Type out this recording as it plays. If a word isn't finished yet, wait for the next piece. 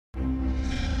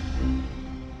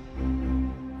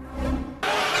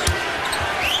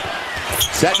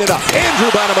Setting it up. Andrew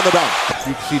Bynum on the dunk.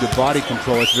 You can see the body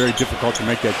control. It's very difficult to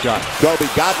make that shot. Kobe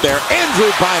got there.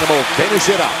 Andrew Bynum will finish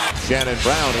it up. Shannon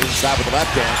Brown inside with the left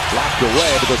hand. Blocked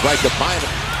away, but goes right to Bynum.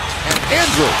 And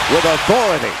Andrew with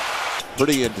authority.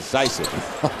 Pretty indecisive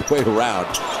all the way around.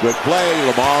 Good play.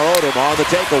 Lamar Odom on the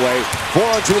takeaway.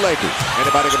 4-on-2 Lakers.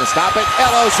 Anybody going to stop it?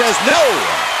 Elo says no.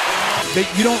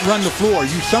 You don't run the floor.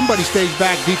 Somebody stays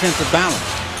back, defensive balance.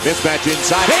 Mismatch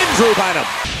inside. Andrew Bynum.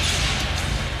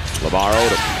 Lamar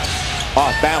Odom.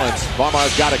 Off balance.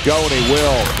 Lamar's got to go, and he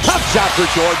will. Tough shot for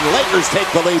Jordan. Lakers take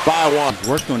the lead by 1. He's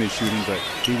worked on his shooting, but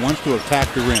he wants to attack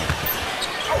the rim.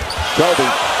 Kobe.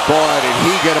 Boy, did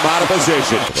he get him out of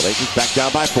position. The Lakers back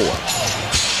down by 4.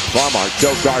 Lamar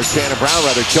choked off. Shannon Brown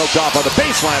rather choked off on the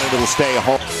baseline, and it'll stay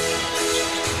home.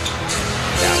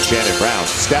 Now Shannon Brown.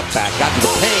 Step back. Got to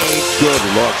the paint. Good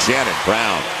look. Shannon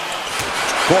Brown.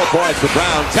 4 points for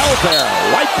Brown. Telfair.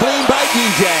 Wiped clean by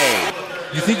DJ.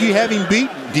 You think you have him beat?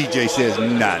 DJ says,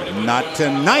 not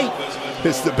tonight.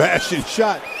 It's the Bastion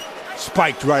shot.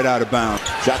 Spiked right out of bounds.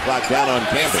 Shot clock down on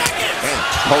Camden. And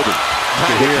Kobe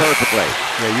timed it perfectly.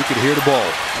 Yeah, you could hear the ball.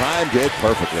 Timed it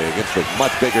perfectly against a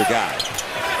much bigger guy.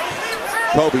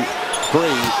 Kobe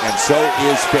free, and so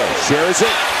is Phil. Shares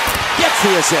it. Gets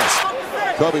the assist.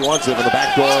 Kobe wants it in the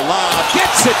backdoor lob.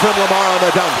 Gets it from Lamar on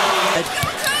the dunk.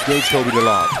 Gave Kobe the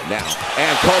lob. Now,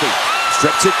 and Kobe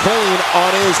strips it clean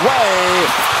on his way.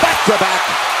 Back to back.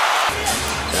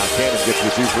 Now Cannon gets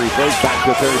the 2 free throws. Back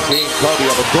to 13. Kobe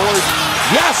on the board.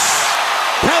 Yes!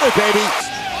 Count it, baby.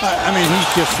 I mean,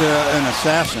 he's just an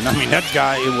assassin. I mean, that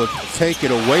guy, it will take it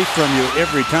away from you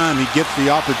every time he gets the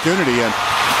opportunity. And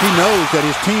he knows that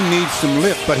his team needs some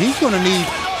lift, but he's going to need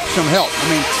some help. I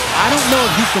mean, I don't know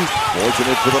if he can.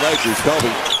 Fortunate for the Lakers. Kobe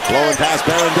blowing past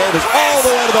Baron Davis all the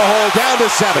way to the hole, down to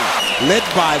 7. Led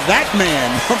by that man,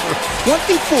 number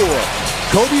 24,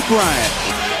 Kobe Bryant.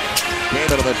 Came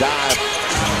into the dive.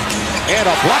 And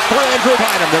a block for Andrew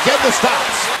Bynum to get the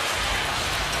stops.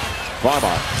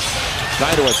 Farmar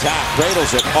trying to attack,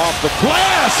 cradles it off the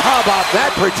glass. How about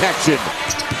that protection?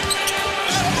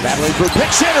 Battling for pick.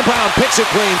 Shannon Brown picks it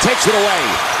clean, takes it away.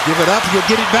 Give it up, you'll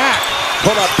get it back.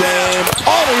 Pull up game,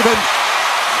 all even.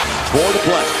 4 to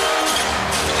play.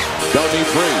 Don't need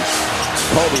threes.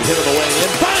 Kobe hit him away in,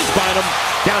 finds Bynum,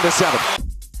 down to 7.